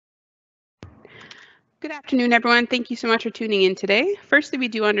Good afternoon, everyone. Thank you so much for tuning in today. Firstly, we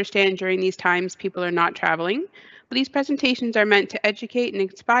do understand during these times people are not traveling, but these presentations are meant to educate and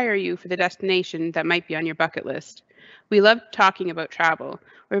inspire you for the destination that might be on your bucket list. We love talking about travel.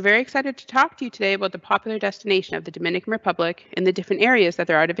 We're very excited to talk to you today about the popular destination of the Dominican Republic and the different areas that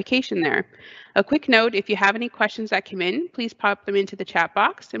there are to vacation there. A quick note, if you have any questions that come in, please pop them into the chat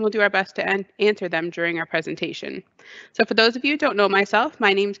box and we'll do our best to answer them during our presentation. So for those of you who don't know myself,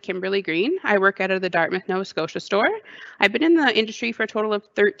 my name's Kimberly Green. I work out of the Dartmouth, Nova Scotia store. I've been in the industry for a total of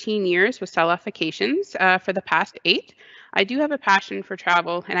 13 years with sell-off vacations for the past 8. I do have a passion for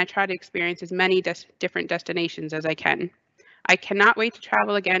travel and I try to experience as many different destinations as I can. I cannot wait to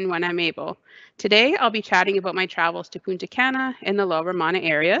travel again when I'm able. Today, I'll be chatting about my travels to Punta Cana and the Lower Romana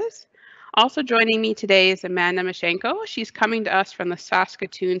areas. Also joining me today is Amanda Mashenko. She's coming to us from the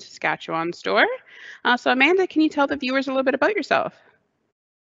Saskatoon, Saskatchewan store. So Amanda, can you tell the viewers a little bit about yourself?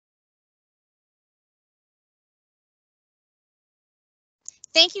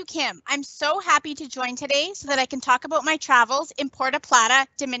 Thank you, Kim. I'm so happy to join today so that I can talk about my travels in Puerto Plata,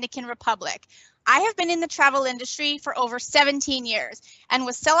 Dominican Republic. I have been in the travel industry for over 17 years and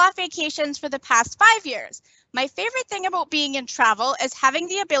with sell-off vacations for the past 5 years. My favorite thing about being in travel is having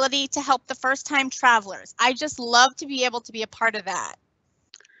the ability to help the first-time travelers. I just love to be able to be a part of that.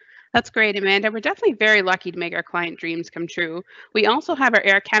 That's great, Amanda. We're definitely very lucky to make our client dreams come true. We also have our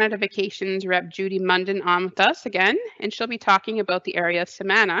Air Canada Vacations rep, Judy Munden, on with us again, and she'll be talking about the area of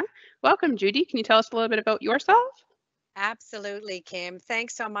Samana. Welcome, Judy. Can you tell us a little bit about yourself? Absolutely, Kim.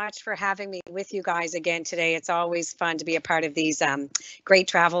 Thanks so much for having me with you guys again today. It's always fun to be a part of these great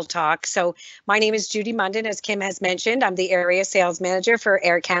travel talks. So my name is Judy Munden, as Kim has mentioned. I'm the area sales manager for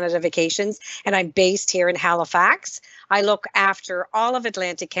Air Canada Vacations, and I'm based here in Halifax. I look after all of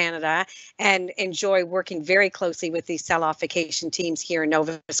Atlantic Canada and enjoy working very closely with the sell-off vacation teams here in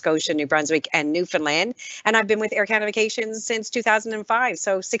Nova Scotia, New Brunswick, and Newfoundland. And I've been with Air Canada Vacations since 2005,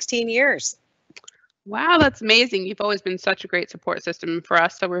 so 16 years. Wow, that's amazing. You've always been such a great support system for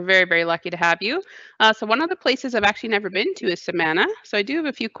us, so we're very, very lucky to have you. So one of the places I've actually never been to is Samana, so I do have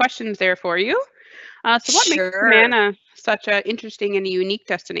a few questions there for you. So what makes Samana such an interesting and a unique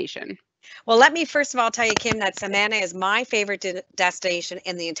destination? Well, let me first of all tell you, Kim, that Samana is my favorite destination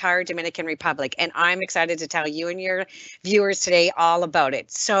in the entire Dominican Republic, and I'm excited to tell you and your viewers today all about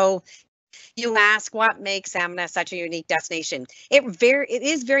it. So you ask what makes Samana such a unique destination. It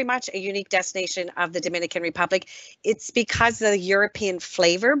is very much a unique destination of the Dominican Republic. It's because of the European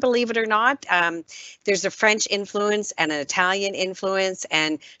flavor, believe it or not. There's a French influence and an Italian influence,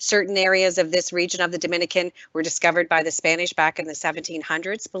 and certain areas of this region of the Dominican were discovered by the Spanish back in the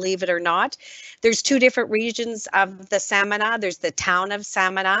 1700s, believe it or not. There's two different regions of the Samana. There's the town of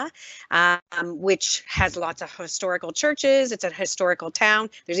Samana, which has lots of historical churches. It's a historical town.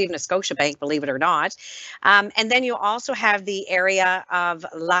 There's even a Scotia Bank, believe it or not. And then you also have the area of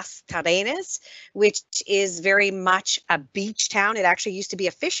Las Terrenas, which is very much a beach town. It actually used to be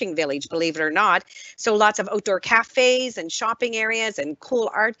a fishing village, believe it or not. So lots of outdoor cafes and shopping areas and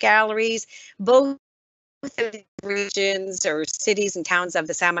cool art galleries. Both regions or cities and towns of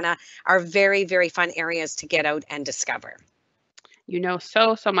the Samana are very, very fun areas to get out and discover. You know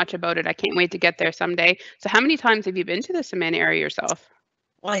so much about it. I can't wait to get there someday. So how many times have you been to the Samana area yourself?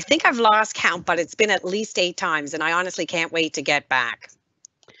 Well, I think I've lost count, but it's been at least 8 times, and I honestly can't wait to get back.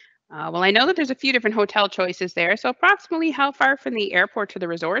 Well, I know that there's a few different hotel choices there. So approximately how far from the airport to the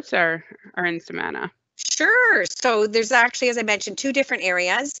resorts are in Samana? Sure. So there's actually, as I mentioned, 2 different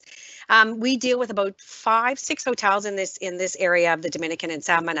areas. We deal with about 5-6 hotels in this area of the Dominican and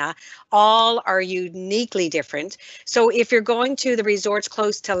Samana. All are uniquely different. So if you're going to the resorts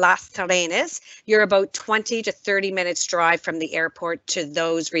close to Las Terrenas, you're about 20 to 30 minutes drive from the airport to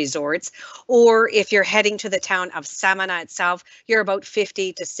those resorts. Or if you're heading to the town of Samana itself, you're about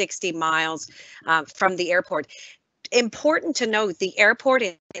 50 to 60 miles from the airport. Important to note, the airport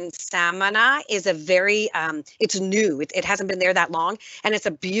in Samana is a very, it's new. It hasn't been there that long, and it's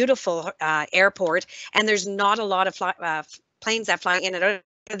a beautiful airport, and there's not a lot of planes that fly in and out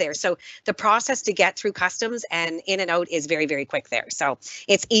of there. So the process to get through customs and in and out is very, very quick there. So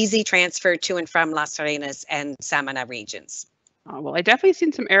it's easy transfer to and from Las Terrenas and Samana regions. Well, I definitely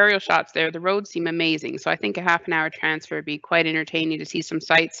seen some aerial shots there. The roads seem amazing. So I think a half-an-hour transfer would be quite entertaining to see some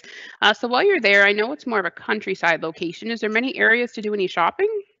sights. So while you're there, I know it's more of a countryside location. Is there many areas to do any shopping?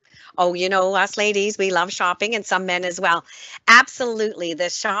 Oh, you know, us ladies, we love shopping, and some men as well. Absolutely. The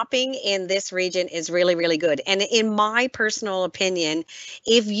shopping in this region is really, really good. And in my personal opinion,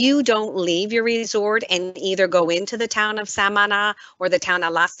 if you don't leave your resort and either go into the town of Samana or the town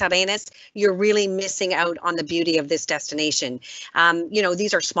of Las Terrenas, you're really missing out on the beauty of this destination. You know,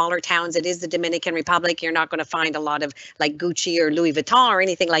 these are smaller towns. It is the Dominican Republic. You're not going to find a lot of like Gucci or Louis Vuitton or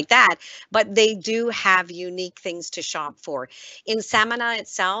anything like that, but they do have unique things to shop for. In Samana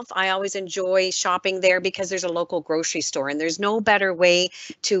itself, I always enjoy shopping there because there's a local grocery store, and there's no better way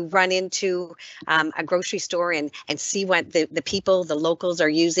to run into a grocery store and see what the people, the locals are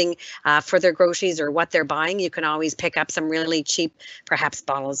using for their groceries or what they're buying. You can always pick up some really cheap, perhaps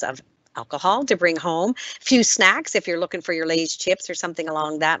bottles of alcohol to bring home, a few snacks if you're looking for your Lay's chips or something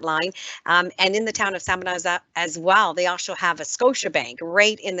along that line. And in the town of Samana as well, they also have a Scotiabank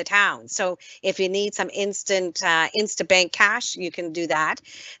right in the town. So if you need some instant bank cash, you can do that.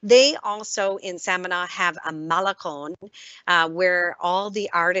 They also in Samana have a Malacon where all the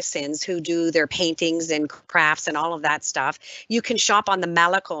artisans who do their paintings and crafts and all of that stuff, you can shop on the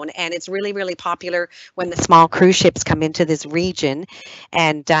Malacon, and it's really, really popular when the small cruise ships come into this region.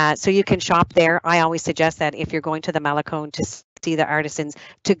 And so you can shop there. I always suggest that if you're going to the Malacon to see the artisans,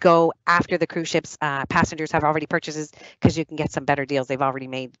 to go after the cruise ships passengers have already purchases, because you can get some better deals. They've already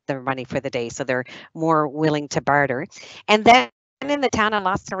made their money for the day, so they're more willing to barter. And then in the town of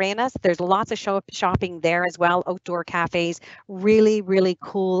Las Terrenas, there's lots of shopping there as well, outdoor cafes, really, really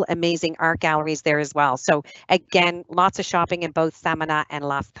cool, amazing art galleries there as well. So again, lots of shopping in both Samana and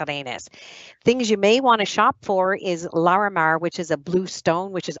Las Terrenas. Things you may want to shop for is Larimar, which is a blue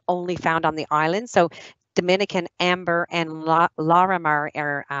stone, which is only found on the island. So Dominican amber and Larimar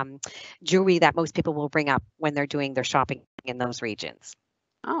are jewelry that most people will bring up when they're doing their shopping in those regions.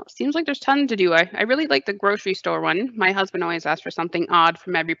 Oh, seems like there's tons to do. I really like the grocery store one. My husband always asks for something odd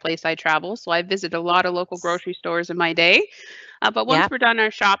from every place I travel, so I visit a lot of local grocery stores in my day. But once we're done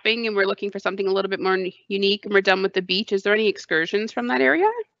our shopping and we're looking for something a little bit more unique and we're done with the beach, is there any excursions from that area?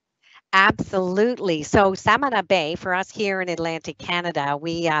 Absolutely. So Samana Bay, for us here in Atlantic Canada,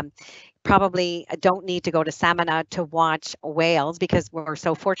 we probably don't need to go to Samana to watch whales because we're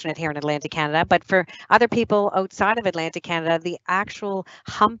so fortunate here in Atlantic Canada. But for other people outside of Atlantic Canada, the actual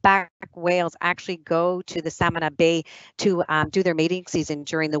humpback whales actually go to the Samana Bay to do their mating season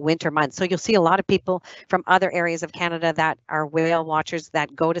during the winter months. So you'll see a lot of people from other areas of Canada that are whale watchers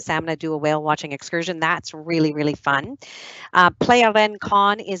that go to Samana, do a whale watching excursion. That's really, really fun. Playa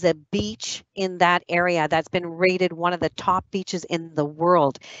Rincon is a beach in that area that's been rated one of the top beaches in the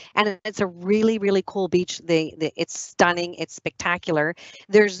world. And it's a really, really cool beach. It's stunning. It's spectacular.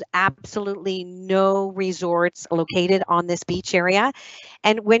 There's absolutely no resorts located on this beach area.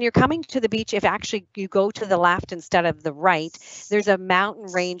 And when you're coming to the beach, if actually you go to the left instead of the right, there's a mountain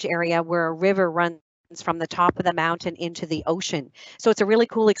range area where a river runs from the top of the mountain into the ocean. So it's a really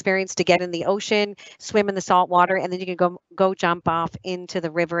cool experience to get in the ocean, swim in the salt water, and then you can go jump off into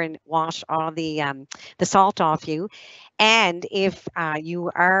the river and wash all the salt off you. And if you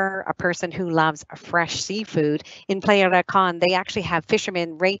are a person who loves fresh seafood, in Playa Rincon, they actually have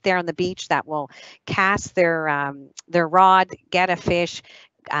fishermen right there on the beach that will cast their rod, get a fish,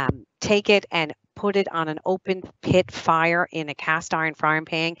 take it and put it on an open pit fire in a cast iron frying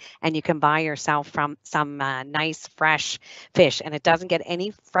pan, and you can buy yourself from some nice fresh fish, and it doesn't get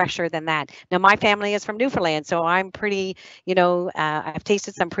any fresher than that. Now my family is from Newfoundland, so I'm pretty, I've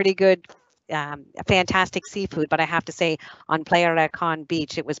tasted some pretty good fantastic seafood, but I have to say on Playa Rincon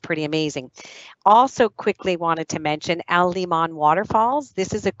Beach, it was pretty amazing. Also quickly wanted to mention El Limon Waterfalls.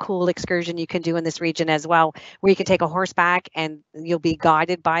 This is a cool excursion you can do in this region as well, where you can take a horseback and you'll be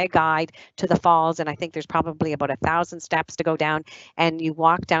guided by a guide to the falls. And I think there's probably about 1,000 steps to go down, and you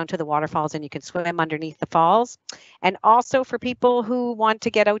walk down to the waterfalls and you can swim underneath the falls. And also for people who want to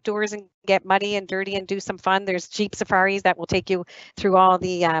get outdoors and get muddy and dirty and do some fun, there's Jeep safaris that will take you through all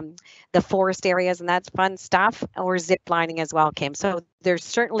the forest areas, and that's fun stuff, or zip lining as well, Kim. So there's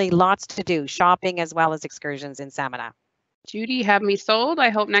certainly lots to do, shopping as well as excursions in Samana. Judy, you have me sold. I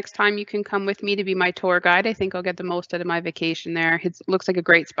hope next time you can come with me to be my tour guide. I think I'll get the most out of my vacation there. It looks like a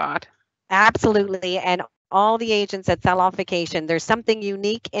great spot. Absolutely. And all the agents at Sell Off Vacation, there's something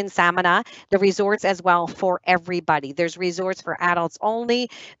unique in Samana, the resorts as well for everybody. There's resorts for adults only.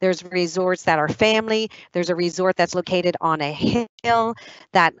 There's resorts that are family. There's a resort that's located on a hill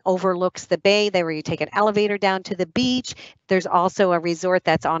that overlooks the bay, there where you take an elevator down to the beach. There's also a resort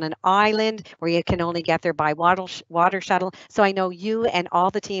that's on an island where you can only get there by water shuttle. So I know you and all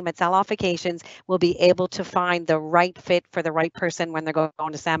the team at Sell Off Vacations will be able to find the right fit for the right person when they're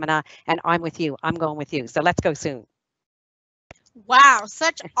going to Samana. And I'm with you. I'm going with you. So let's go soon. Wow,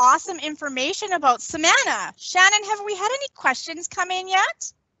 such awesome information about Samana. Shannon, have we had any questions come in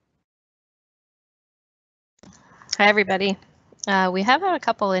yet? Hi, everybody. We have had a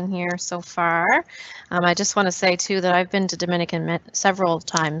couple in here so far. I just want to say, too, that I've been to Dominican several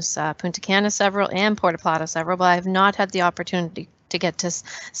times, Punta Cana several, and Puerto Plata several, but I have not had the opportunity to get to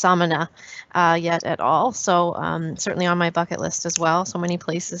Samana yet at all. So certainly on my bucket list as well. So many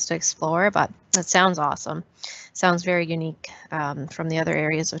places to explore, but it sounds awesome. Sounds very unique from the other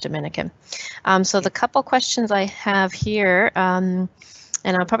areas of Dominican. So the couple questions I have here,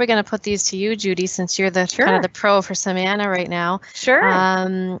 and I'm probably going to put these to you, Judy, since you're the kind of the pro for Samana right now. Sure.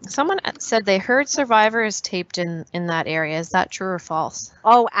 Someone said they heard Survivor is taped in that area. Is that true or false?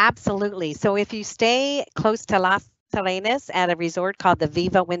 Oh, absolutely. So if you stay close to Las Salinas at a resort called the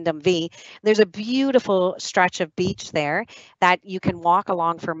Viva Wyndham V, there's a beautiful stretch of beach there that you can walk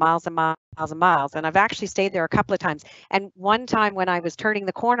along for miles and miles and miles. And I've actually stayed there a couple of times. And one time when I was turning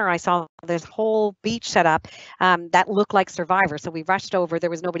the corner, I saw this whole beach set up that looked like Survivor. So we rushed over. There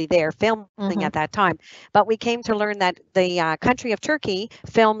was nobody there filming at that time. But we came to learn that the country of Turkey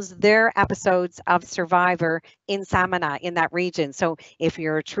films their episodes of Survivor in Samana, in that region. So if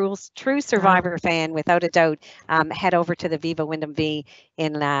you're a true Survivor fan, without a doubt, head over to the Viva Wyndham V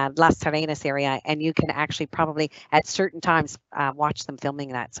in Las Terrenas area, and you can actually probably at certain times watch them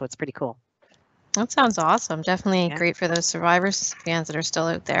filming that. So it's pretty cool. That sounds awesome. Definitely great for those Survivors fans that are still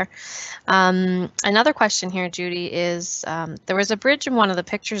out there. Another question here, Judy, is there was a bridge in one of the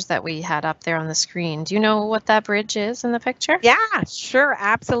pictures that we had up there on the screen. Do you know what that bridge is in the picture? Yeah, sure.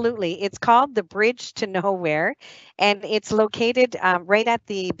 Absolutely. It's called the Bridge to Nowhere, and it's located right at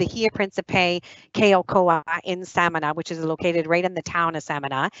the Bahia Principe Keokoa in Samana, which is located right in the town of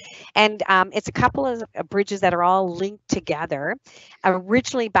Samana. And it's a couple of bridges that are all linked together.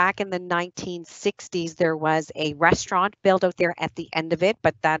 Originally, back in the 1960s, there was a restaurant built out there at the end of it,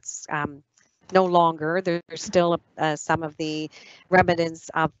 but that's no longer. There's still some of the remnants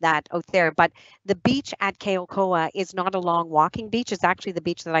of that out there. But the beach at Keokoa is not a long walking beach. It's actually the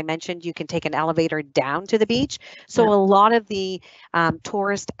beach that I mentioned. You can take an elevator down to the beach. So a lot of the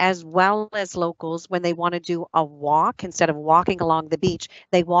tourists, as well as locals, when they want to do a walk, instead of walking along the beach,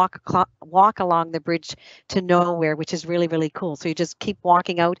 they walk along the Bridge to Nowhere, which is really, really cool. So you just keep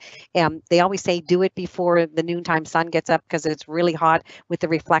walking out. They always say do it before the noontime sun gets up because it's really hot with the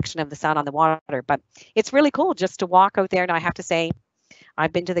reflection of the sun on the water. But it's really cool just to walk out there. And I have to say,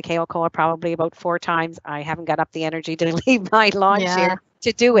 I've been to the Keokoa probably about 4 times. I haven't got up the energy to leave my launch here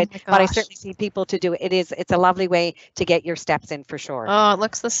to do it, but I certainly see people to do it. It's a lovely way to get your steps in for sure. Oh,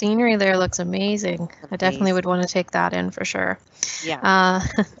 the scenery there looks amazing. I definitely would want to take that in for sure. Yeah.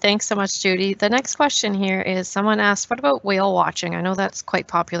 Thanks so much, Judy. The next question here is someone asked, what about whale watching? I know that's quite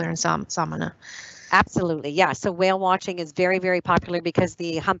popular in Samana. Absolutely. Yeah. So whale watching is very, very popular because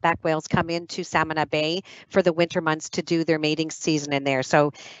the humpback whales come into Samana Bay for the winter months to do their mating season in there.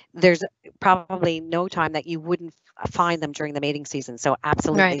 So there's probably no time that you wouldn't find them during the mating season. So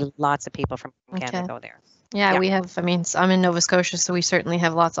absolutely lots of people from Canada go there. Yeah, we have, I mean, I'm in Nova Scotia, so we certainly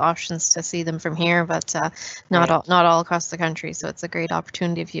have lots of options to see them from here, but not all across the country. So it's a great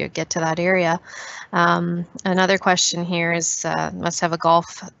opportunity if you get to that area. Another question here is, must have a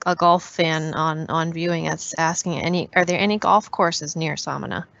golf fan on viewing us asking, are there any golf courses near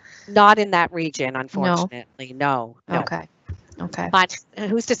Samana? Not in that region, unfortunately. No. Okay. But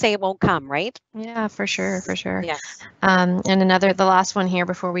who's to say it won't come, right? Yeah, for sure. Yes. And the last one here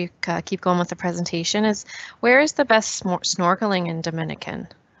before we keep going with the presentation is, where is the best snorkeling in Dominican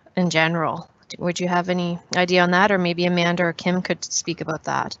in general? Would you have any idea on that, or maybe Amanda or Kim could speak about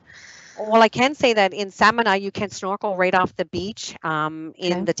that? Well, I can say that in Samana, you can snorkel right off the beach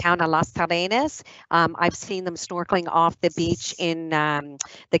in the town of Las Terrenas. I've seen them snorkeling off the beach in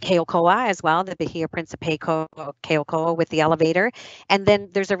the Keokoa as well, the Bahia Principe Keokoa with the elevator. And then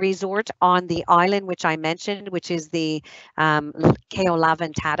there's a resort on the island, which I mentioned, which is the Keo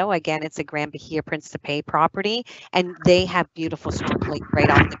Laventado. Again, it's a Grand Bahia Principe property, and they have beautiful snorkeling right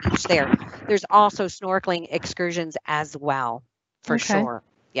off the beach there. There's also snorkeling excursions as well, for sure.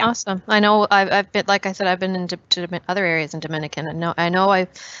 Yeah. Awesome. I know I've been, like I said, I've been into other areas in Dominican. I know I've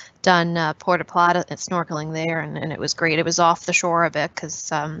done Puerto Plata and snorkeling there, and it was great. It was off the shore a bit because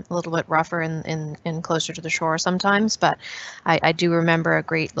a little bit rougher in closer to the shore sometimes, but I do remember a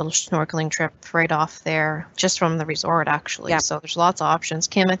great little snorkeling trip right off there, just from the resort actually. So there's lots of options.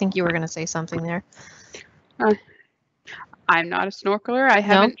 Kim, I think you were going to say something there. I'm not a snorkeler. I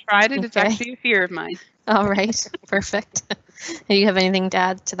haven't tried it. It's actually a fear of mine. All right, perfect. Do you have anything to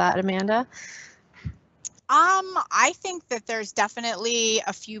add to that, Amanda? I think that there's definitely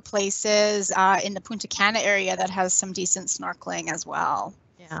a few places in the Punta Cana area that has some decent snorkeling as well.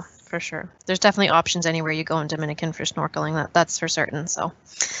 Yeah, for sure. There's definitely options anywhere you go in Dominican for snorkeling. That's for certain. So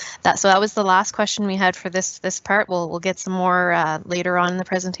that was the last question we had for this part. We'll get some more later on in the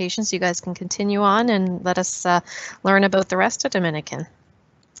presentation, so you guys can continue on and let us learn about the rest of Dominican.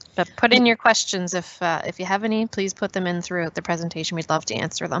 But put in your questions if you have any. Please put them in throughout the presentation. We'd love to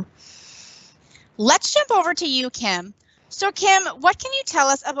answer them. Let's jump over to you, Kim. So Kim, what can you tell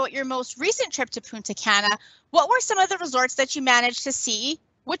us about your most recent trip to Punta Cana? What were some of the resorts that you managed to see?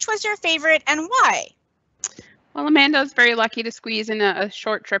 Which was your favorite and why? Well, Amanda was very lucky to squeeze in a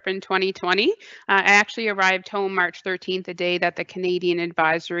short trip in 2020. I actually arrived home March 13th, the day that the Canadian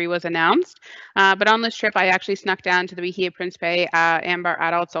advisory was announced. But on this trip, I actually snuck down to the Bahia Principe Ambar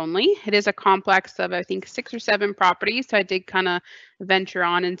adults only. It is a complex of, I think, 6 or 7 properties, so I did kind of venture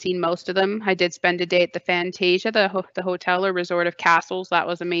on and seen most of them. I did spend a day at the Fantasia, the hotel or resort of castles. That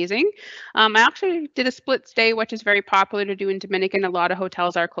was amazing. I actually did a split stay, which is very popular to do in Dominican. A lot of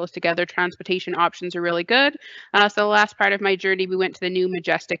hotels are close together. Transportation options are really good. So the last part of my journey, we went to the new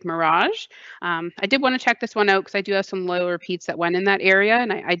Majestic Mirage. I did want to check this one out because I do have some loyal repeats that went in that area,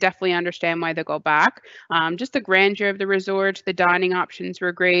 and I definitely understand why they go back. Just the grandeur of the resort, the dining options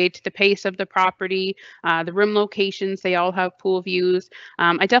were great, the pace of the property, the room locations, they all have pool views.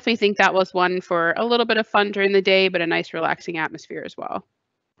 I definitely think that was one for a little bit of fun during the day, but a nice relaxing atmosphere as well.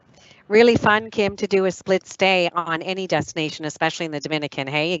 Really fun, Kim, to do a split stay on any destination, especially in the Dominican.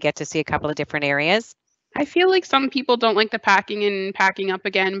 Hey, you get to see a couple of different areas. I feel like some people don't like the packing and packing up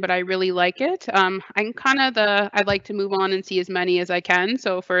again, but I really like it. I'm kind of I like to move on and see as many as I can.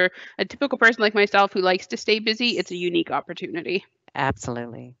 So for a typical person like myself who likes to stay busy, it's a unique opportunity.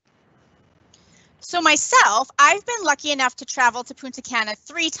 Absolutely. So myself, I've been lucky enough to travel to Punta Cana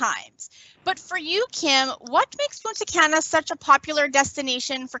 3 times. But for you, Kim, what makes Punta Cana such a popular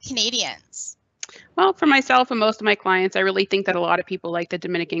destination for Canadians? Well, for myself and most of my clients, I really think that a lot of people like the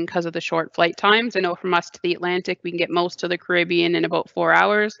Dominican because of the short flight times. I know from us to the Atlantic, we can get most of the Caribbean in about 4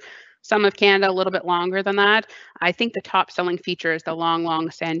 hours. Some of Canada a little bit longer than that. I think the top selling feature is the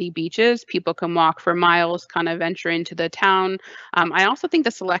long sandy beaches. People can walk for miles, kind of venture into the town. I also think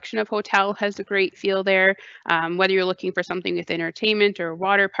the selection of hotel has a great feel there. Whether you're looking for something with entertainment or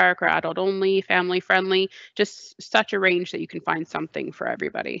water park or adult only, family friendly, just such a range that you can find something for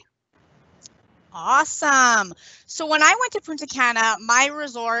everybody. Awesome. So when I went to Punta Cana, my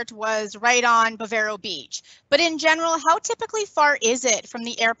resort was right on Bavaro Beach. But in general, how typically far is it from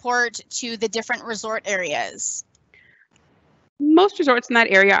the airport to the different resort areas? Most resorts in that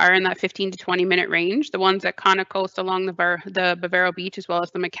area are in that 15 to 20 minute range. The ones that Cana coast along the Bavaro Beach as well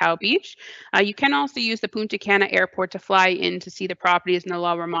as the Macau Beach. You can also use the Punta Cana airport to fly in to see the properties in the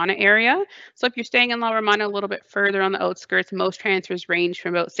La Romana area. So if you're staying in La Romana a little bit further on the outskirts, most transfers range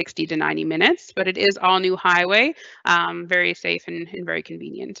from about 60 to 90 minutes, but it is all new highway, very safe and very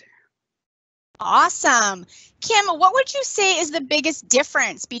convenient. Awesome. Kim, what would you say is the biggest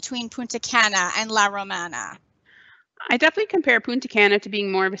difference between Punta Cana and La Romana? I definitely compare Punta Cana to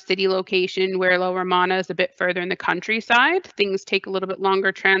being more of a city location where La Romana is a bit further in the countryside. Things take a little bit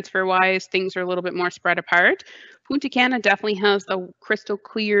longer transfer-wise. Things are a little bit more spread apart. Punta Cana definitely has the crystal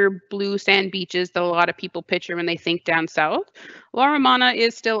clear blue sand beaches that a lot of people picture when they think down south. La Romana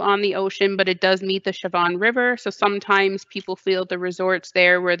is still on the ocean, but it does meet the Chavon River. So sometimes people feel the resorts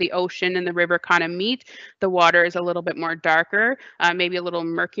there where the ocean and the river kind of meet. The water is a little bit more darker, maybe a little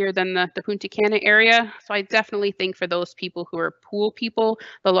murkier than the Punta Cana area. So I definitely think for those people who are pool people,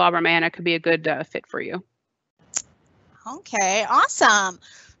 the La Romana could be a good fit for you. Okay, awesome.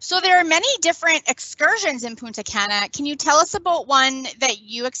 So there are many different excursions in Punta Cana. Can you tell us about one that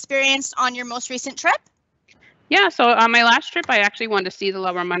you experienced on your most recent trip? Yeah, so on my last trip, I actually wanted to see the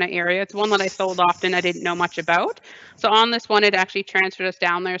La Romana area. It's one that I sold often, I didn't know much about. So on this one, it actually transferred us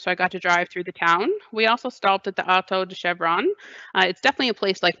down there, so I got to drive through the town. We also stopped at the Auto de Chevron. It's definitely a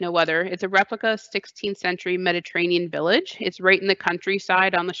place like no other. It's a replica 16th century Mediterranean village. It's right in the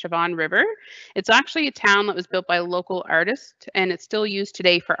countryside on the Chavon River. It's actually a town that was built by local artists, and it's still used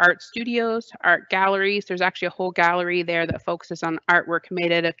today for art studios, art galleries. There's actually a whole gallery there that focuses on artwork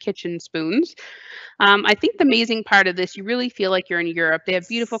made out of kitchen spoons. I think the amazing part of this, you really feel like you're in Europe. They have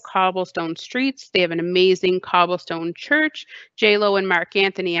beautiful cobblestone streets. They have an amazing cobblestone church. J-Lo and Mark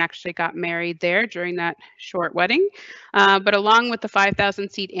Anthony actually got married there during that short wedding. But along with the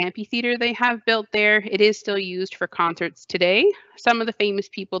 5,000-seat amphitheater they have built there, it is still used for concerts today. Some of the famous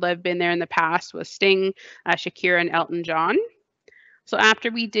people that have been there in the past was Sting, Shakira, and Elton John. So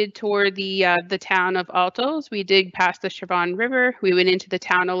after we did tour the town of Altos, we did pass the Chavon River. We went into the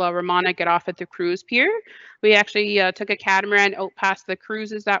town of La Romana, get off at the cruise pier. We actually took a catamaran out past the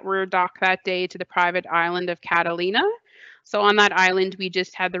cruises that were docked that day to the private island of Catalina. So on that island, we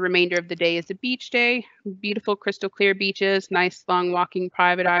just had the remainder of the day as a beach day. Beautiful crystal clear beaches, nice long walking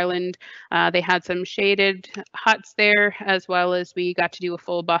private island. They had some shaded huts there, as well as we got to do a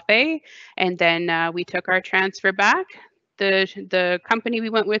full buffet. And then we took our transfer back. The company we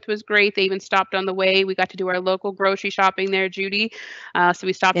went with was great. They even stopped on the way. We got to do our local grocery shopping there, Judy. So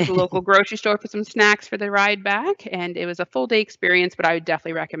we stopped at the local grocery store for some snacks for the ride back, and it was a full day experience, but I would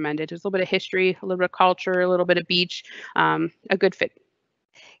definitely recommend it. There's a little bit of history, a little bit of culture, a little bit of beach, a good fit.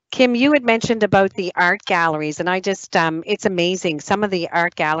 Kim, you had mentioned about the art galleries, and I just, it's amazing. Some of the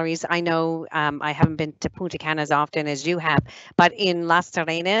art galleries, I know I haven't been to Punta Cana as often as you have, but in Las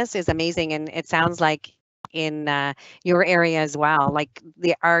Terrenas is amazing, and it sounds like in your area as well, like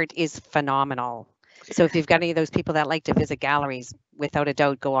the art is phenomenal. So if you've got any of those people that like to visit galleries, without a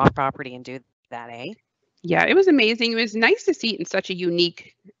doubt, go off property and do that, eh? Yeah, it was amazing. It was nice to see it in such a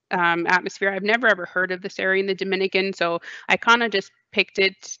unique atmosphere. I've never ever heard of this area in the Dominican, so I kind of just picked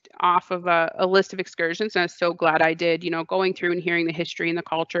it off of a list of excursions, and I was so glad I did. You know, going through and hearing the history and the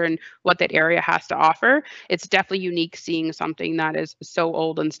culture and what that area has to offer, it's definitely unique seeing something that is so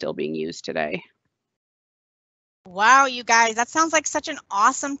old and still being used today. Wow, you guys, that sounds like such an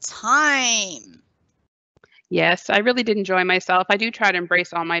awesome time. Yes, I really did enjoy myself. I do try to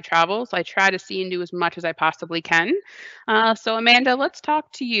embrace all my travels. I try to see and do as much as I possibly can. So Amanda, let's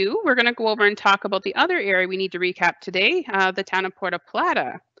talk to you. We're going to go over and talk about the other area we need to recap today, the town of Puerto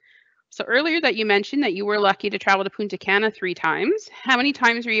Plata. So earlier that you mentioned that you were lucky to travel to Punta Cana 3 times. How many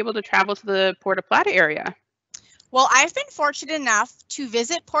times were you able to travel to the Puerto Plata area? Well, I've been fortunate enough to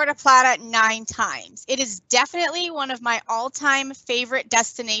visit Puerto Plata 9 times. It is definitely one of my all-time favorite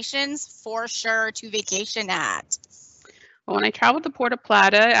destinations for sure to vacation at. Well, when I traveled to Puerto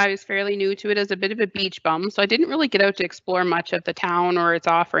Plata, I was fairly new to it as a bit of a beach bum, so I didn't really get out to explore much of the town or its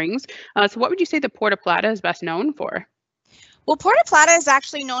offerings. So what would you say the Puerto Plata is best known for? Well, Puerto Plata is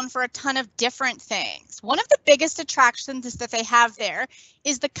actually known for a ton of different things. One of the biggest attractions that they have there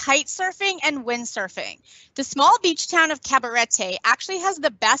is the kite surfing and windsurfing. The small beach town of Cabarete actually has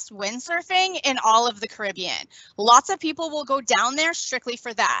the best windsurfing in all of the Caribbean. Lots of people will go down there strictly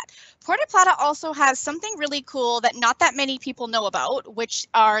for that. Puerto Plata also has something really cool that not that many people know about, which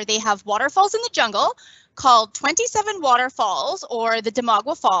are they have waterfalls in the jungle called 27 Waterfalls, or the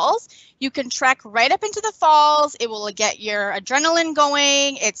Demagua Falls. You can trek right up into the falls. It will get your adrenaline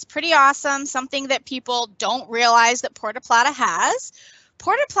going. It's pretty awesome, something that people don't realize that Puerto Plata has.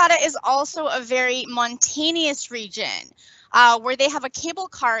 Puerto Plata is also a very mountainous region where they have a cable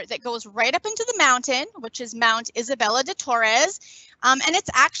car that goes right up into the mountain, which is Mount Isabella de Torres, and it's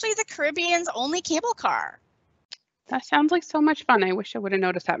actually the Caribbean's only cable car. That sounds like so much fun. I wish I would have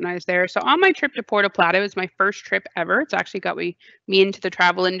noticed that when I was there. So on my trip to Puerto Plata, it was my first trip ever. It's actually got me into the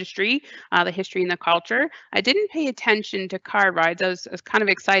travel industry, the history and the culture. I didn't pay attention to car rides. I was kind of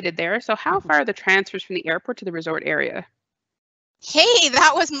excited there. So how far are the transfers from the airport to the resort area? Hey,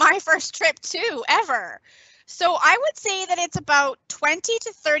 that was my first trip too, ever. So I would say that it's about 20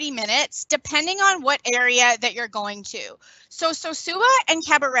 to 30 minutes, depending on what area that you're going to. So Sosua and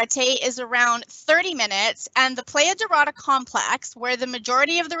Cabarete is around 30 minutes, and the Playa Dorada complex, where the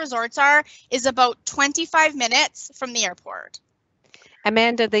majority of the resorts are, is about 25 minutes from the airport.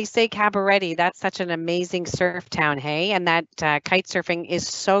 Amanda, they say Cabarete, that's such an amazing surf town, hey? And that kite surfing is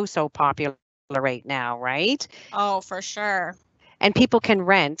so popular right now, right? Oh, for sure. And people can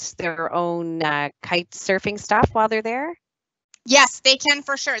rent their own kite surfing stuff while they're there? Yes, they can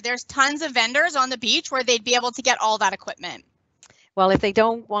for sure. There's tons of vendors on the beach where they'd be able to get all that equipment. Well, if they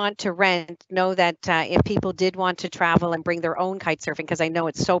don't want to rent, know that if people did want to travel and bring their own kite surfing, because I know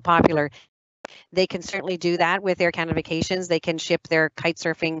it's so popular, they can certainly do that with Air Canada Vacations. They can ship their kite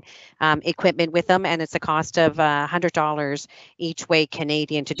surfing equipment with them, and it's a cost of $100 each way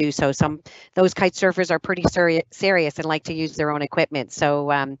Canadian to do so. Those kite surfers are pretty serious and like to use their own equipment.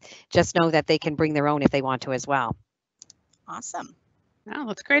 So just know that they can bring their own if they want to as well. Awesome. Wow,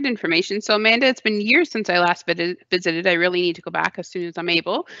 that's great information. So Amanda, it's been years since I last visited. I really need to go back as soon as I'm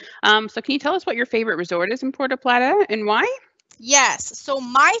able. So can you tell us what your favorite resort is in Puerto Plata and why? Yes, so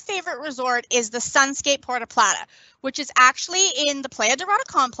my favorite resort is the Sunscape Puerto Plata, which is actually in the Playa Dorada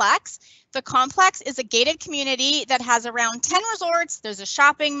complex. The complex is a gated community that has around 10 resorts. There's a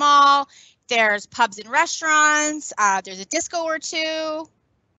shopping mall, there's pubs and restaurants, there's a disco or two.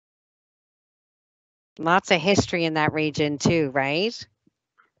 Lots of history in that region too, right?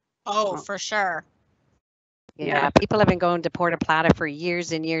 Oh, for sure. Yeah, people have been going to Puerto Plata for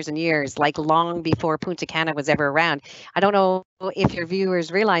years and years and years, like long before Punta Cana was ever around. I don't know if your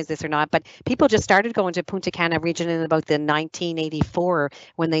viewers realize this or not, but people just started going to Punta Cana region in about the 1984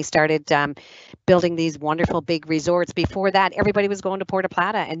 when they started building these wonderful big resorts. Before that, everybody was going to Puerto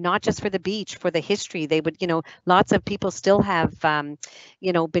Plata, and not just for the beach, for the history. They would, lots of people still have, been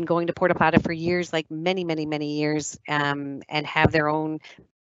going to Puerto Plata for years, like many, many, many years, and have their own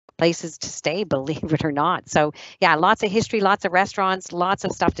places to stay, believe it or not. So yeah, lots of history, lots of restaurants, lots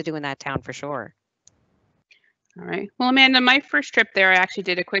of stuff to do in that town for sure. All right. Well, Amanda, my first trip there, I actually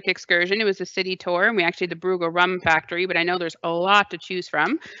did a quick excursion. It was a city tour, and we actually did the Brugal Rum Factory, but I know there's a lot to choose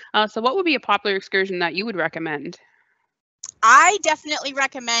from. So what would be a popular excursion that you would recommend? I definitely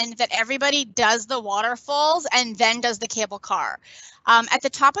recommend that everybody does the waterfalls and then does the cable car. At the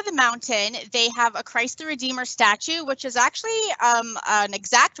top of the mountain, they have a Christ the Redeemer statue, which is actually an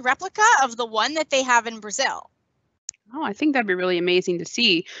exact replica of the one that they have in Brazil. Oh, I think that'd be really amazing to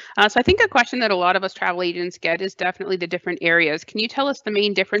see. So I think a question that a lot of us travel agents get is definitely the different areas. Can you tell us the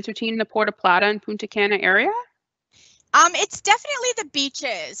main difference between the Puerto Plata and Punta Cana area? It's definitely the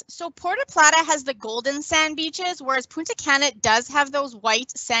beaches. So Puerto Plata has the golden sand beaches, whereas Punta Cana does have those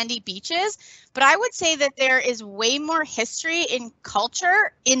white sandy beaches. But I would say that there is way more history in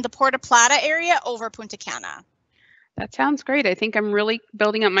culture in the Puerto Plata area over Punta Cana. That sounds great. I think I'm really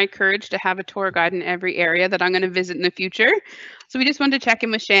building up my courage to have a tour guide in every area that I'm going to visit in the future. So we just wanted to check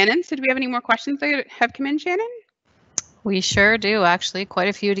in with Shannon. So do we have any more questions that have come in, Shannon? We sure do, actually, quite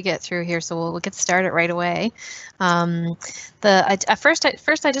a few to get through here, so we'll get started right away. First,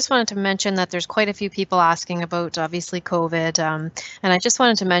 I just wanted to mention that there's quite a few people asking about, obviously, COVID, and I just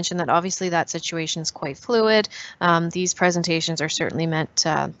wanted to mention that obviously that situation is quite fluid. These presentations are certainly meant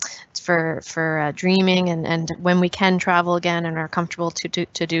for dreaming, and when we can travel again and are comfortable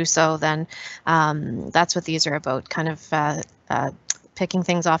to do so, then that's what these are about, kind of picking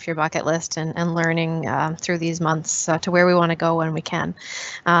things off your bucket list and learning through these months to where we want to go when we can.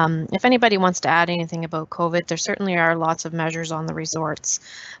 If anybody wants to add anything about COVID, there certainly are lots of measures on the resorts.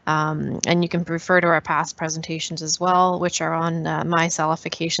 And you can refer to our past presentations as well, which are on My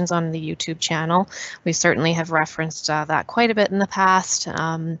Salifications on the YouTube channel. We certainly have referenced that quite a bit in the past.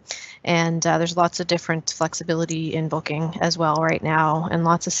 And there's lots of different flexibility in booking as well right now, and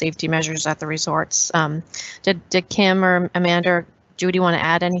lots of safety measures at the resorts. Did Kim or Amanda or Judy want to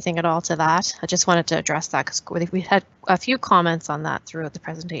add anything at all to that? I just wanted to address that because we had a few comments on that throughout the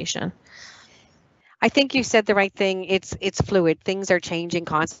presentation. I think you said the right thing. It's fluid. Things are changing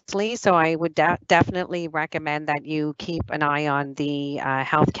constantly. So I would definitely recommend that you keep an eye on the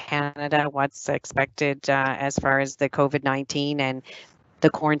Health Canada, what's expected as far as the COVID-19 and the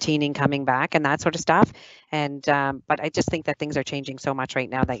quarantining coming back and that sort of stuff. And but I just think that things are changing so much right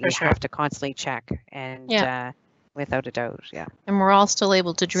now that you have to constantly check. And without a doubt, yeah. And we're all still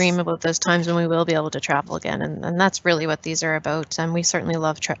able to dream about those times when we will be able to travel again, and that's really what these are about. And we certainly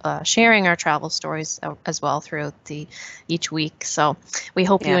love sharing our travel stories as well throughout each week. So we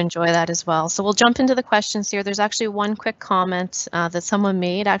hope you enjoy that as well. So we'll jump into the questions here. There's actually one quick comment that someone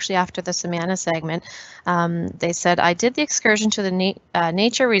made actually after the Samana segment. They said, I did the excursion to the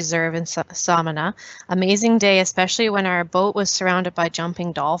nature reserve in Samana. Amazing day, especially when our boat was surrounded by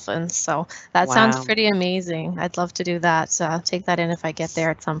jumping dolphins. So that sounds pretty amazing. I'd love to do that. So I'll take that in if I get there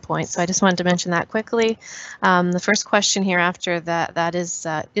at some point. So I just wanted to mention that quickly. The first question here after that is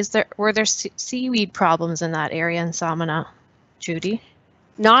were there seaweed problems in that area in Samana, Judy?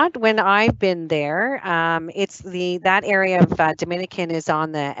 Not when I've been there. It's that area of Dominican is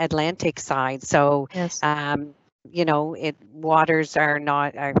on the Atlantic side. So waters are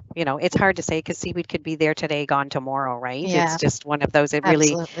not, it's hard to say because seaweed could be there today, gone tomorrow, right? Yeah. It's just one of those. It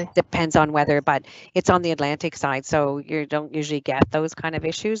really depends on weather, but it's on the Atlantic side, so you don't usually get those kind of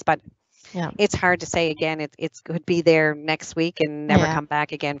issues. But it's hard to say. Again, it could be there next week and never come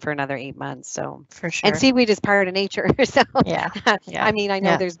back again for another 8 months. So for sure. And seaweed is part of nature. So I mean, I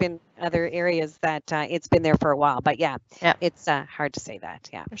know there's been other areas that it's been there for a while, but it's hard to say that.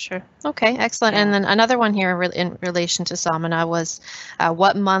 Yeah, for sure. Okay, excellent. And then another one here in relation to Samana was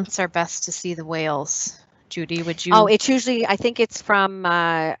what months are best to see the whales? Judy, would you? Oh, it's usually, I think it's from,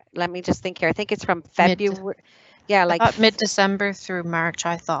 let me just think here. I think it's from February. Like mid-December through March,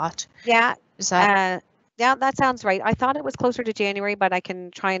 I thought. Yeah. Is that? Yeah, that sounds right. I thought it was closer to January, but I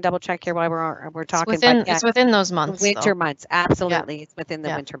can try and double check here while we're talking. It's within those months. Winter months, absolutely. Yeah. It's within the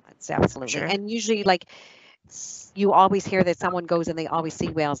winter months, absolutely. Sure. And usually, like, you always hear that someone goes and they always see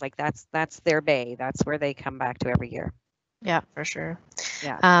whales. Like that's their bay. That's where they come back to every year. Yeah, for sure.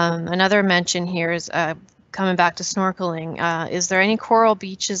 Yeah. Another mention here is coming back to snorkeling, is there any coral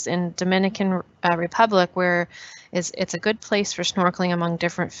beaches in Dominican Republic where it's a good place for snorkeling among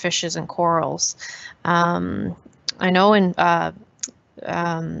different fishes and corals? I know in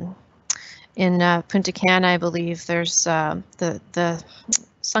Punta Cana, I believe there's the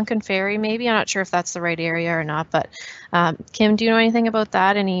Sunken Ferry, maybe. I'm not sure if that's the right area or not, but Kim, do you know anything about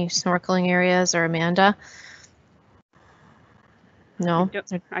that? Any snorkeling areas, or Amanda? No?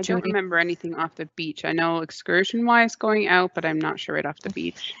 I don't remember anything off the beach. I know excursion-wise going out, but I'm not sure right off the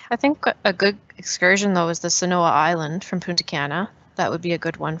beach. I think a good excursion, though, is the Sanoa Island from Punta Cana. That would be a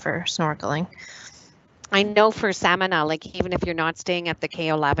good one for snorkeling. I know for Samana, like even if you're not staying at the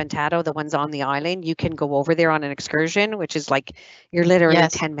Cayo Laventado, the ones on the island, you can go over there on an excursion, which is like you're literally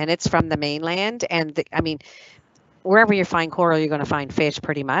 10 minutes from the mainland. And I mean, wherever you find coral, you're going to find fish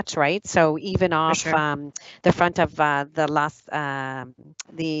pretty much, right? So even off the front of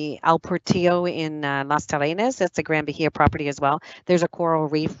the El Portillo in Las Terrenas, that's the Gran Bahia property as well. There's a coral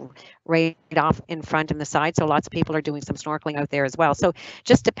reef right off in front and the side. So lots of people are doing some snorkeling out there as well. So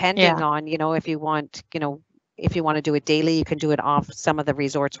just depending on, if you want, if you want to do it daily, you can do it off some of the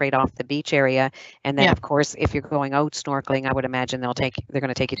resorts right off the beach area. And then, of course, if you're going out snorkeling, I would imagine they're going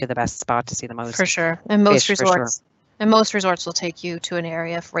to take you to the best spot to see the most. For sure. And most resorts. And most resorts will take you to an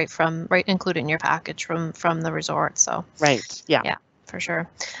area right included in your package from the resort. So yeah, for sure.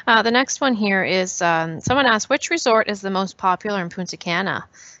 The next one here is someone asked, which resort is the most popular in Punta Cana?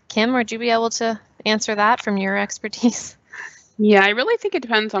 Kim, would you be able to answer that from your expertise? Yeah, I really think it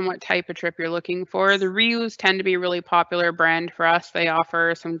depends on what type of trip you're looking for. The Rius tend to be a really popular brand for us. They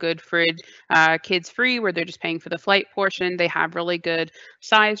offer some good fridge, kids free, where they're just paying for the flight portion. They have really good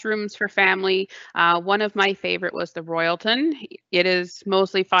size rooms for family. One of my favorite was the Royalton. It is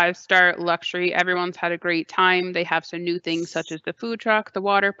mostly 5-star luxury. Everyone's had a great time. They have some new things such as the food truck, the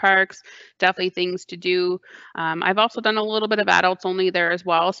water parks, definitely things to do. I've also done a little bit of adults only there as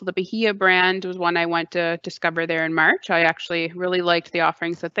well. So the Bahia brand was one I went to discover there in March. I actually really liked the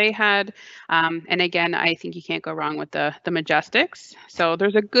offerings that they had. And again, I think you can't go wrong with the Majestics. So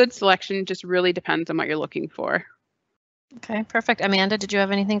there's a good selection, just really depends on what you're looking for. Okay, perfect. Amanda, did you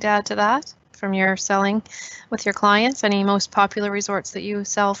have anything to add to that from your selling with your clients? Any most popular resorts that you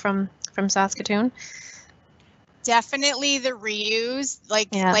sell from Saskatoon? Definitely the Rius, like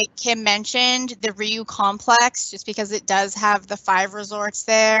Kim mentioned, the Riu complex, just because it does have the 5 resorts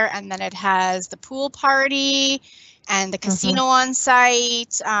there, and then it has the pool party and the casino on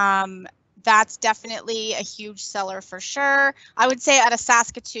site. That's definitely a huge seller for sure. I would say out of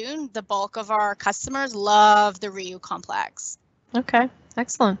Saskatoon, the bulk of our customers love the Riu complex. Okay,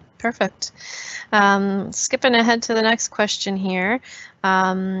 excellent, perfect. Skipping ahead to the next question here,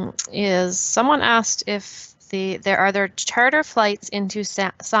 is someone asked if there are charter flights into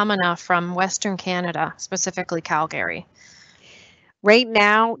Samana from Western Canada, specifically Calgary? Right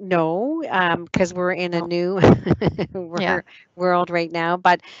now, no, because we're in a new world right now.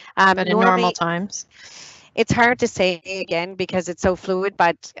 But in normal times, it's hard to say again because it's so fluid.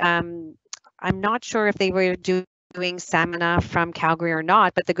 But I'm not sure if they were doing Samana from Calgary or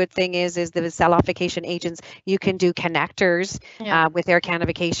not. But the good thing is the sell-off vacation agents, you can do connectors with Air Canada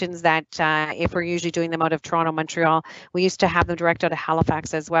Vacations that if we're usually doing them out of Toronto, Montreal, we used to have them direct out of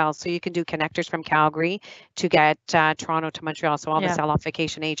Halifax as well. So you can do connectors from Calgary to get Toronto to Montreal. So all the sell-off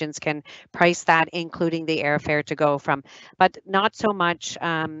vacation agents can price that, including the airfare to go from, but not so much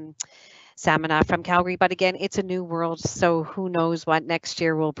Samana from Calgary. But again, it's a new world, so who knows what next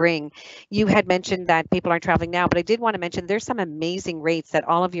year will bring. You had mentioned that people aren't traveling now, but I did want to mention there's some amazing rates that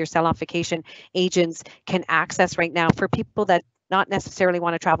all of your sell-off vacation agents can access right now for people that not necessarily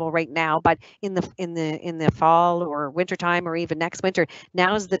want to travel right now, but in the fall or winter time or even next winter,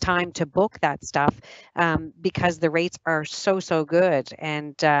 now's the time to book that stuff because the rates are so good,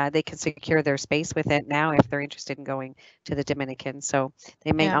 and they can secure their space with it now if they're interested in going to the Dominican. So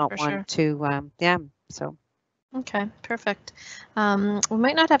they may not want to, so. Okay, perfect. We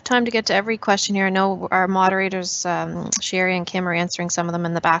might not have time to get to every question here. I know our moderators, Sherry and Kim, are answering some of them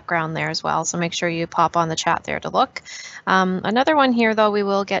in the background there as well, so make sure you pop on the chat there to look. Another one here, though, we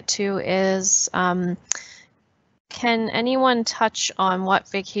will get to is, can anyone touch on what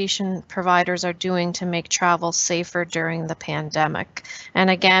vacation providers are doing to make travel safer during the pandemic? And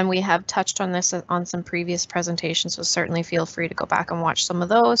again, we have touched on this on some previous presentations, so certainly feel free to go back and watch some of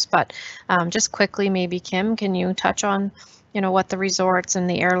those. But just quickly, maybe Kim, can you touch on, what the resorts and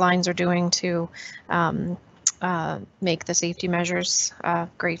the airlines are doing to make the safety measures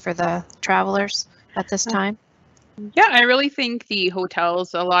great for the travelers at this time? Yeah, I really think the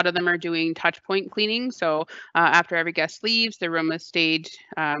hotels, a lot of them are doing touch point cleaning. So after every guest leaves, the room is stayed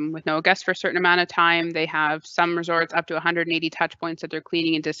with no guest for a certain amount of time. They have some resorts up to 180 touch points that they're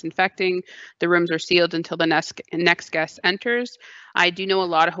cleaning and disinfecting. The rooms are sealed until the next guest enters. I do know a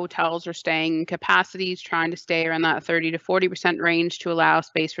lot of hotels are staying in capacities, trying to stay around that 30 to 40% range to allow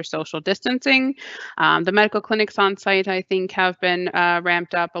space for social distancing. The medical clinics on site, I think, have been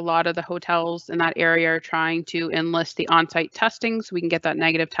ramped up. A lot of the hotels in that area are trying to enlist the on-site testing so we can get that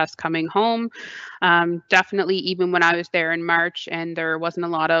negative test coming home. Definitely, even when I was there in March and there wasn't a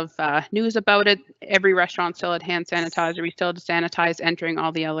lot of news about it, every restaurant still had hand sanitizer. We still had to sanitize entering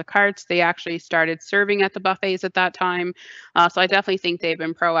all the a la cartes. They actually started serving at the buffets at that time. So I definitely think they've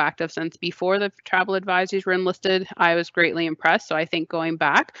been proactive since before the travel advisories were enlisted. I was greatly impressed. So I think going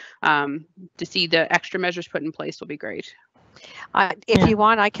back to see the extra measures put in place will be great. If you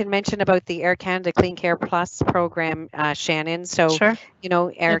want, I can mention about the Air Canada Clean Care Plus program, Shannon. So, Sure. you know,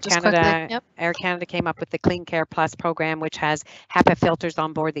 Air just quickly, Canada, yep. Air Canada came up with the Clean Care Plus program, which has HEPA filters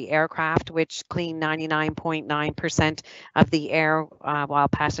on board the aircraft, which clean 99.9% of the air while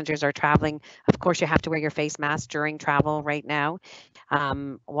passengers are traveling. Of course, you have to wear your face mask during travel right now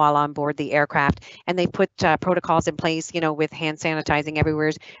while on board the aircraft. And they put protocols in place, you know, with hand sanitizing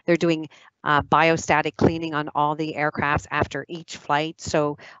everywhere. They're doing biostatic cleaning on all the aircrafts after each flight.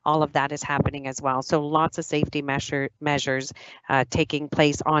 So all of that is happening as well. So lots of safety measures taking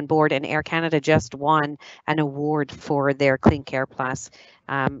place on board. And Air Canada just won an award for their Clean Care Plus.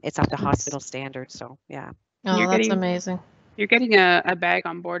 It's up to hospital standards. So yeah. Oh, that's amazing. You're getting a bag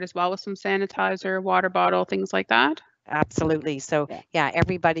on board as well with some sanitizer, water bottle, things like that. Absolutely. So yeah,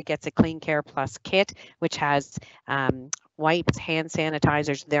 everybody gets a Clean Care Plus kit, which has wipes, hand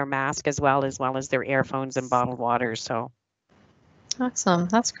sanitizers, their mask as well as their earphones and bottled water. So awesome.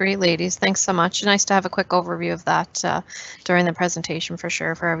 That's great, ladies. Thanks so much. Nice to have a quick overview of that during the presentation for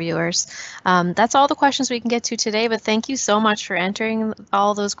sure for our viewers. That's all the questions we can get to today, but thank you so much for entering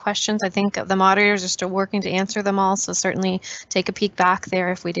all those questions. I think the moderators are still working to answer them all, so certainly take a peek back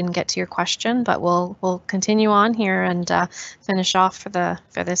there if we didn't get to your question, but we'll continue on here and finish off for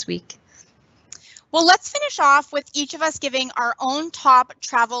this week. Well, let's finish off with each of us giving our own top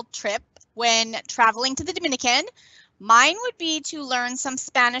travel trip when traveling to the Dominican. Mine would be to learn some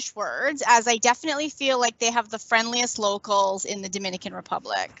Spanish words, as I definitely feel like they have the friendliest locals in the Dominican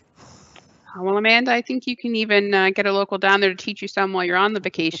Republic. Well, Amanda, I think you can even get a local down there to teach you some while you're on the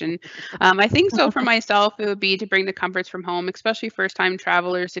vacation. I think so for myself, it would be to bring the comforts from home, especially first-time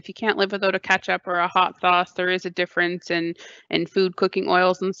travelers. If you can't live without a ketchup or a hot sauce, there is a difference in food cooking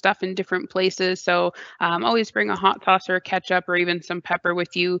oils and stuff in different places. So always bring a hot sauce or a ketchup or even some pepper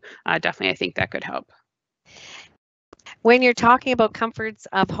with you. Definitely, I think that could help. When you're talking about comforts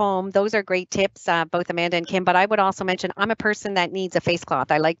of home, those are great tips, both Amanda and Kim, but I would also mention I'm a person that needs a face cloth.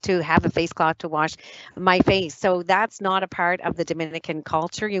 I like to have a face cloth to wash my face. So that's not a part of the Dominican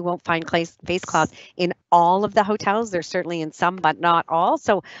culture. You won't find face cloths in all of the hotels. There's certainly in some, but not all.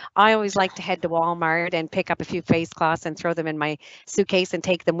 So I always like to head to Walmart and pick up a few face cloths and throw them in my suitcase and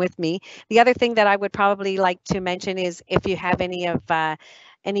take them with me. The other thing that I would probably like to mention is if you have any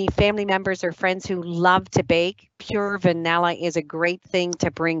family members or friends who love to bake, pure vanilla is a great thing to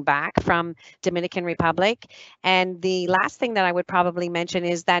bring back from Dominican Republic. And the last thing that I would probably mention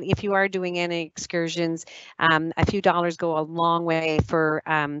is that if you are doing any excursions, a few dollars go a long way for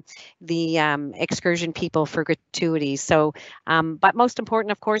the excursion people for gratuities. So, but most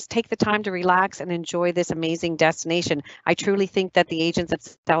important, of course, take the time to relax and enjoy this amazing destination. I truly think that the agents at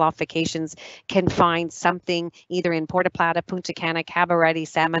Sell Off Vacations can find something either in Puerto Plata, Punta Cana, Cabarete,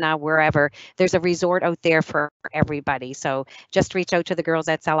 Samana, wherever. There's a resort out there for everybody. So just reach out to the girls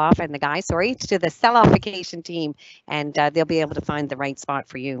at Sell Off and the guys, sorry, to the Sell Off Vacation team, and they'll be able to find the right spot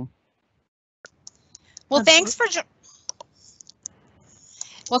for you. Well, thanks for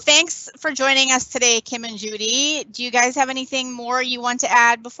joining us today, Kim and Judy. Do you guys have anything more you want to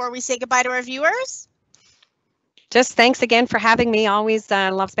add before we say goodbye to our viewers? Just thanks again for having me. Always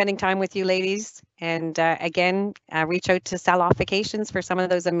love spending time with you ladies. And again, reach out to Sell Off Vacations for some of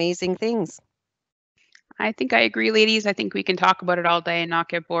those amazing things. I think I agree, ladies. I think we can talk about it all day and not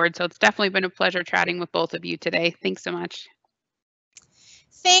get bored. So it's definitely been a pleasure chatting with both of you today. Thanks so much.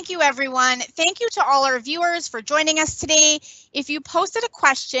 Thank you, everyone. Thank you to all our viewers for joining us today. If you posted a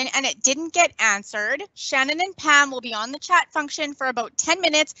question and it didn't get answered, Shannon and Pam will be on the chat function for about 10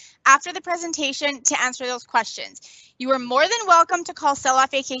 minutes after the presentation to answer those questions. You are more than welcome to call Sell Off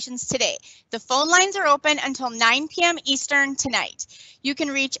Vacations today. The phone lines are open until 9 p.m. Eastern tonight. You can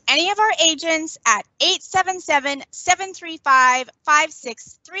reach any of our agents at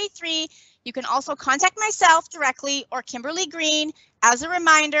 877-735-5633. You can also contact myself directly or Kimberly Green. As a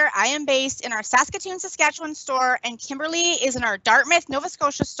reminder, I am based in our Saskatoon, Saskatchewan store, and Kimberly is in our Dartmouth, Nova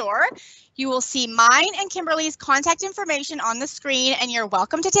Scotia store. You will see mine and Kimberly's contact information on the screen, and you're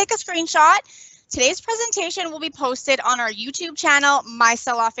welcome to take a screenshot. Today's presentation will be posted on our YouTube channel, My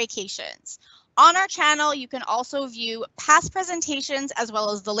Sell Off Vacations. On our channel, you can also view past presentations as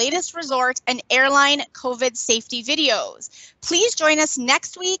well as the latest resort and airline COVID safety videos. Please join us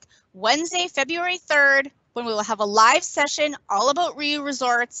next week, Wednesday, February 3rd, when we will have a live session all about RIU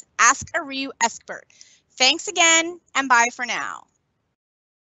Resorts. Ask a RIU expert. Thanks again, and bye for now.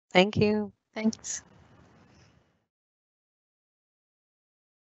 Thank you. Thanks.